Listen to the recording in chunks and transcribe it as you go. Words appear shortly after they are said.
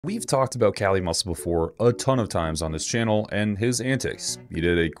We've talked about Cali Muscle before a ton of times on this channel and his antics. He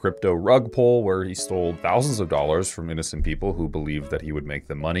did a crypto rug pull where he stole thousands of dollars from innocent people who believed that he would make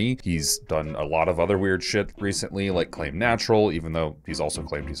them money. He's done a lot of other weird shit recently, like claim natural, even though he's also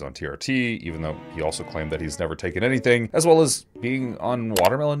claimed he's on TRT, even though he also claimed that he's never taken anything, as well as being on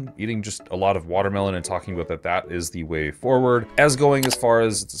watermelon, eating just a lot of watermelon and talking about that is the way forward, as going as far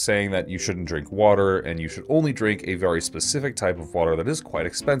as saying that you shouldn't drink water and you should only drink a very specific type of water that is quite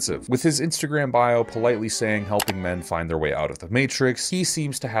expensive. With his Instagram bio politely saying helping men find their way out of the matrix, he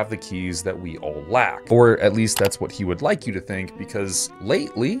seems to have the keys that we all lack. Or at least that's what he would like you to think, because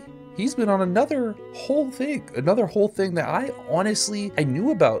lately, he's been on another whole thing that I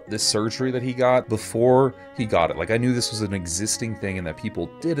knew about this surgery that he got before he got it. Like, I knew this was an existing thing and that people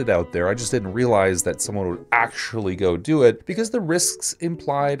did it out there. I just didn't realize that someone would actually go do it because the risks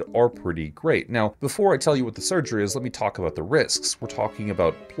implied are pretty great. Now, before I tell you what the surgery is, let me talk about the risks. We're talking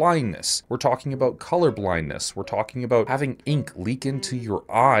about blindness. We're talking about color blindness. We're talking about having ink leak into your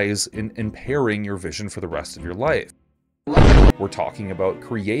eyes and impairing your vision for the rest of your life. We're talking about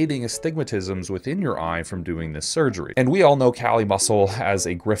creating astigmatisms within your eye from doing this surgery. And we all know Cali Muscle as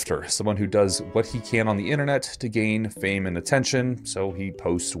a grifter, someone who does what he can on the internet to gain fame and attention. So he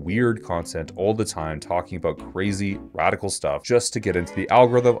posts weird content all the time, talking about crazy, radical stuff just to get into the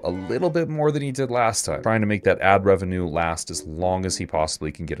algorithm a little bit more than he did last time, trying to make that ad revenue last as long as he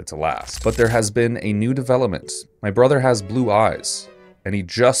possibly can get it to last. But there has been a new development. My brother has blue eyes, and he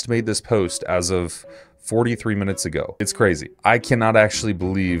just made this post as of 43 minutes ago. It's crazy. I cannot actually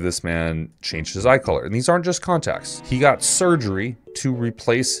believe this man changed his eye color. And these aren't just contacts. He got surgery to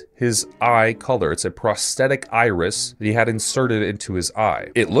replace his eye color. It's a prosthetic iris that he had inserted into his eye.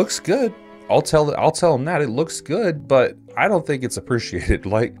 It looks good. I'll tell him that it looks good, but I don't think it's appreciated.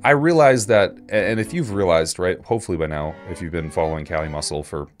 Like, I realize that, and if you've realized, right, hopefully by now, if you've been following Cali Muscle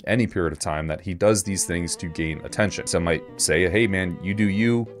for any period of time, that he does these things to gain attention. Some might say, hey man, you do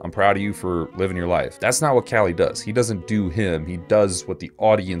you, I'm proud of you for living your life. That's not what Cali does. He doesn't do him, he does what the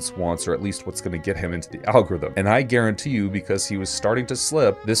audience wants, or at least what's gonna get him into the algorithm. And I guarantee you, because he was starting to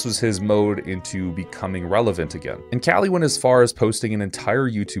slip, this was his mode into becoming relevant again. And Cali went as far as posting an entire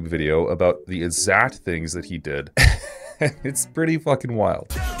YouTube video about the exact things that he did. It's pretty fucking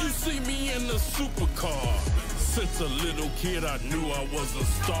wild. You see me in the supercar. Since a little kid, I knew I was a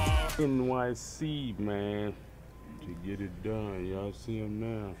star. NYC, man, to get it done. Y'all see him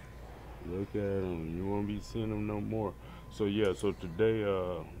now. Look at him. You won't be seeing him no more. So yeah, so today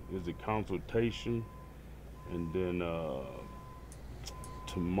is a consultation, and then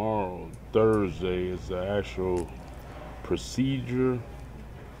tomorrow, Thursday, is the actual procedure.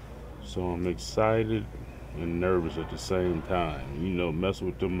 So I'm excited and nervous at the same time. You know, messing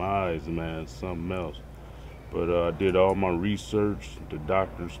with them eyes, man, something else. But I did all my research. The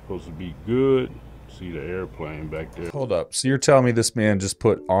doctor's supposed to be good. See the airplane back there. Hold up, so you're telling me this man just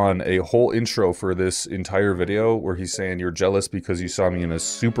put on a whole intro for this entire video where he's saying you're jealous because you saw me in a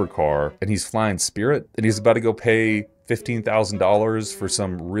supercar, and he's flying Spirit, and he's about to go pay $15,000 for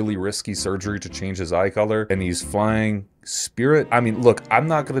some really risky surgery to change his eye color, and he's flying Spirit? I mean, look, I'm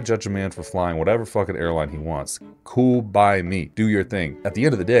not gonna judge a man for flying whatever fucking airline he wants. Cool by me. Do your thing. At the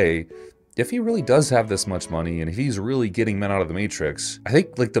end of the day, if he really does have this much money and if he's really getting men out of the Matrix, I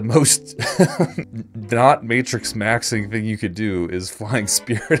think like the most not Matrix maxing thing you could do is flying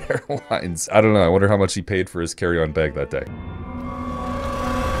Spirit Airlines. I don't know. I wonder how much he paid for his carry-on bag that day.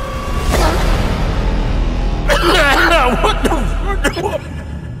 What the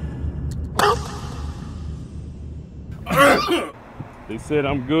They said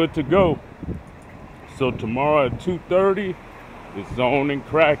I'm good to go. So tomorrow at 2:30, it's on and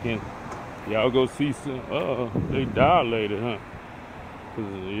cracking. Y'all go see some, they dilated, huh? Cause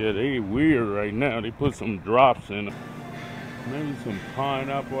yeah, they weird right now. They put some drops in them. Maybe some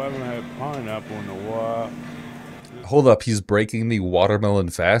pineapple. I haven't had pineapple in a while. Hold up, he's breaking the watermelon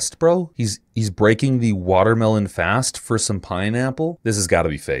fast, bro? He's breaking the watermelon fast for some pineapple? This has got to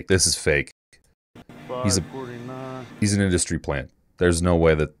be fake. This is fake. He's an industry plant. There's no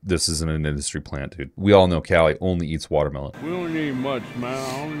way that this isn't an industry plant, dude. We all know Cali only eats watermelon. We don't need much, man.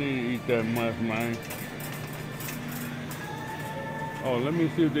 I don't need to eat that much, man. Oh, let me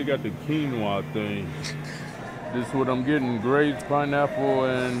see if they got the quinoa thing. This is what I'm getting: grapes, pineapple,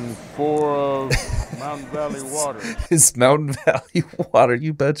 and 4 Mountain Valley water. It's Mountain Valley water.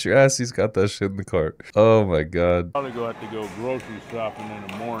 You bet your ass he's got that shit in the cart. Oh my god. Probably gonna have to go grocery shopping in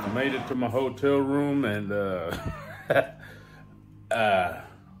the morning. I made it to my hotel room and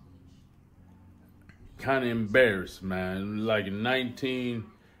kind of embarrassed, man. Like a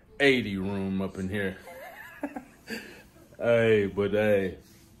 1980 room up in here. Hey, but hey,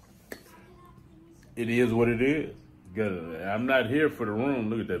 it is what it is. I'm not here for the room.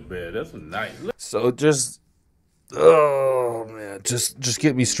 Look at that bed. That's a nice. So just, oh man, just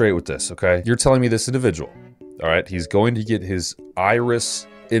get me straight with this, okay? You're telling me this individual, all right, he's going to get his iris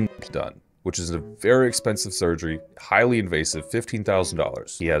done, which is a very expensive surgery, highly invasive,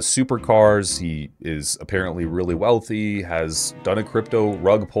 $15,000. He has supercars, he is apparently really wealthy, has done a crypto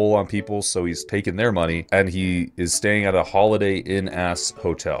rug pull on people, so he's taken their money, and he is staying at a Holiday Inn-ass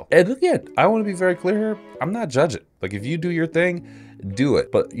hotel. And again, I want to be very clear here, I'm not judging. Like, if you do your thing, do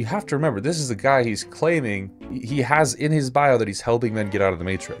it. But you have to remember, this is the guy he's claiming, he has in his bio that he's helping men get out of the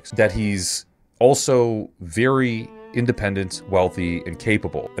matrix, that he's also very independent, wealthy, and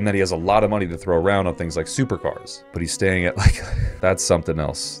capable, and that he has a lot of money to throw around on things like supercars. But he's staying at, like, that's something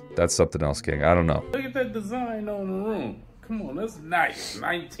else. That's something else, King. I don't know. Look at that design on the room. Come on, that's nice.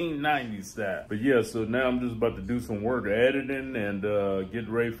 1990s style. But yeah, so now I'm just about to do some work editing and get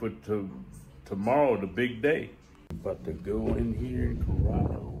ready for tomorrow, the big day. About to go in here in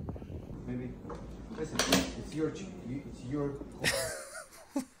Corrado. Maybe, listen, it's your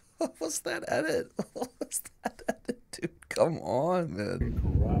What was that edit? What was that edit, dude? Come on, man.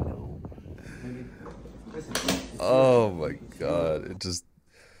 Oh my god. It just...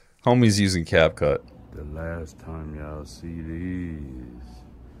 Homie's using CapCut. The last time y'all see these.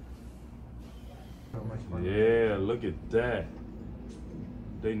 Yeah, look at that.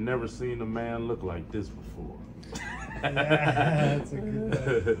 They never seen a man look like this before. Yeah, that's a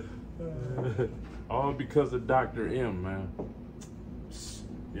good one. All because of Dr. M, man.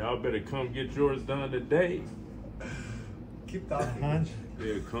 Y'all better come get yours done today. Keep talking, man.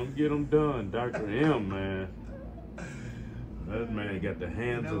 Yeah, come get them done. Dr. M, man. That man got the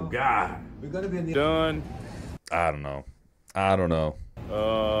hands of God. We're gonna be in the Done. I don't know. I don't know.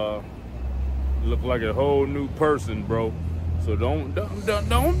 Look like a whole new person, bro. So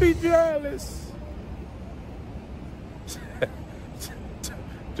don't be jealous.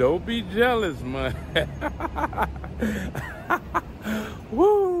 Don't be jealous, man.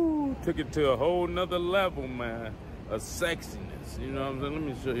 Woo! Took it to a whole nother level, man. A sexiness. You know what I'm saying? Let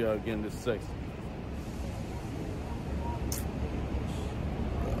me show y'all again this sexy.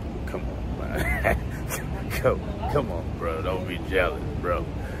 Come on, man. come on, bro. Don't be jealous, bro.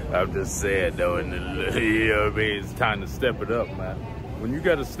 I'm just saying, though, you know what I mean? It's time to step it up, man. When you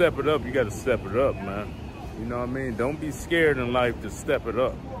gotta step it up, you gotta step it up, man. You know what I mean? Don't be scared in life to step it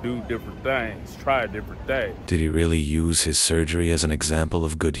up. Do different things. Try different things. Did he really use his surgery as an example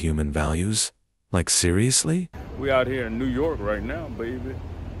of good human values? Like, seriously? We out here in New York right now, baby.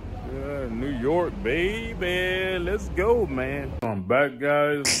 Yeah, New York, baby. Let's go, man. I'm back,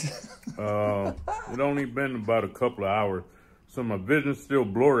 guys. It only been about a couple of hours. So my vision's still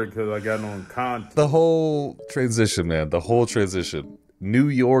blurry because I got on content. The whole transition, man. The whole transition. New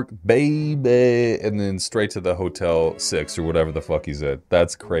York, baby, and then straight to the Hotel 6 or whatever the fuck he's at.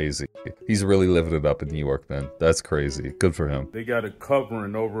 That's crazy. He's really living it up in New York, man. That's crazy. Good for him. They got a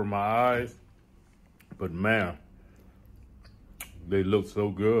covering over my eyes, but man, they look so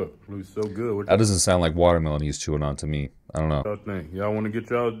good. Look so good. That doesn't sound like watermelon he's chewing on to me. I don't know. Y'all think? Y'all want to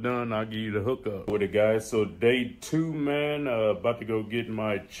get y'all done? I'll give you the hookup with it, guys. So day 2, man, about to go get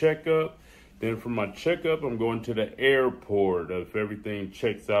my checkup. Then from my checkup, I'm going to the airport if everything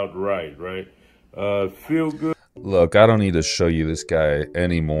checks out right? Feel good. Look, I don't need to show you this guy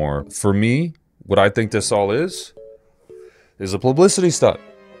anymore. For me, what I think this all is a publicity stunt.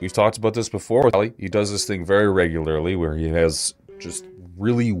 We've talked about this before with Ali. He does this thing very regularly where he has just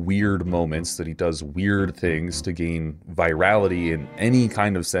really weird moments that he does weird things to gain virality in any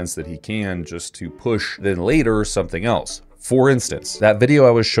kind of sense that he can, just to push then later something else. For instance, that video I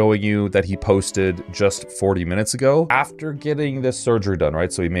was showing you that he posted just 40 minutes ago, after getting this surgery done,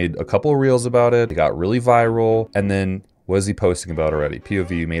 right? So he made a couple of reels about it, it got really viral, and then what is he posting about already?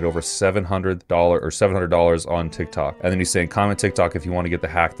 POV made over $700 on TikTok. And then he's saying, comment TikTok if you want to get the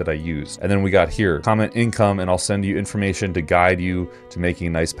hack that I used. And then we got here, comment income and I'll send you information to guide you to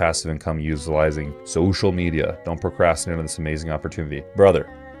making nice passive income utilizing social media. Don't procrastinate on this amazing opportunity. Brother,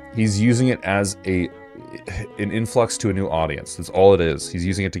 he's using it as an influx to a new audience. That's all it is. He's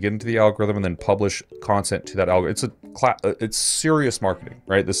using it to get into the algorithm and then publish content to that algorithm. It's serious marketing,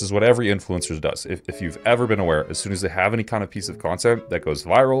 right? This is what every influencer does. If you've ever been aware, as soon as they have any kind of piece of content that goes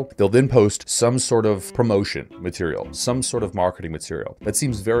viral, they'll then post some sort of promotion material, some sort of marketing material. That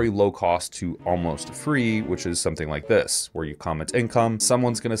seems very low cost to almost free, which is something like this, where you comment income,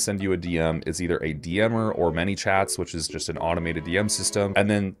 someone's gonna send you a DM. It's either a DMer or ManyChats, which is just an automated DM system, and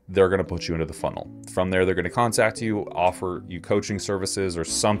then they're gonna put you into the funnel. From there, they're going to contact you, offer you coaching services or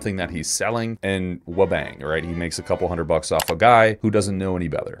something that he's selling, and wabang, right? He makes a couple $100 off a guy who doesn't know any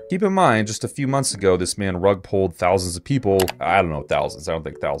better. Keep in mind, just a few months ago, this man rug pulled thousands of people. I don't know, thousands. I don't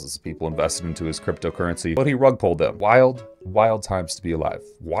think thousands of people invested into his cryptocurrency, but he rug pulled them. Wild times to be alive.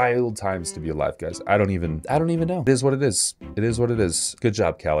 Wild times to be alive, guys. I don't even know. It is what it is. It is what it is. Good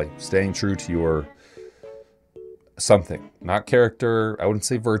job, Callie. Staying true to your something. Not character. I wouldn't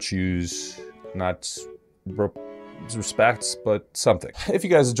say virtues. Not respect, but something. If you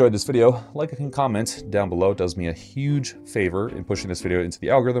guys enjoyed this video, like and comment down below. It does me a huge favor in pushing this video into the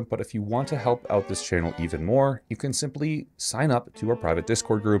algorithm. But if you want to help out this channel even more, you can simply sign up to our private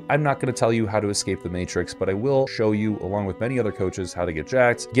Discord group. I'm not going to tell you how to escape the matrix, but I will show you, along with many other coaches, how to get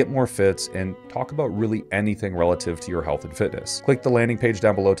jacked, get more fit, and talk about really anything relative to your health and fitness. Click the landing page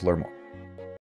down below to learn more.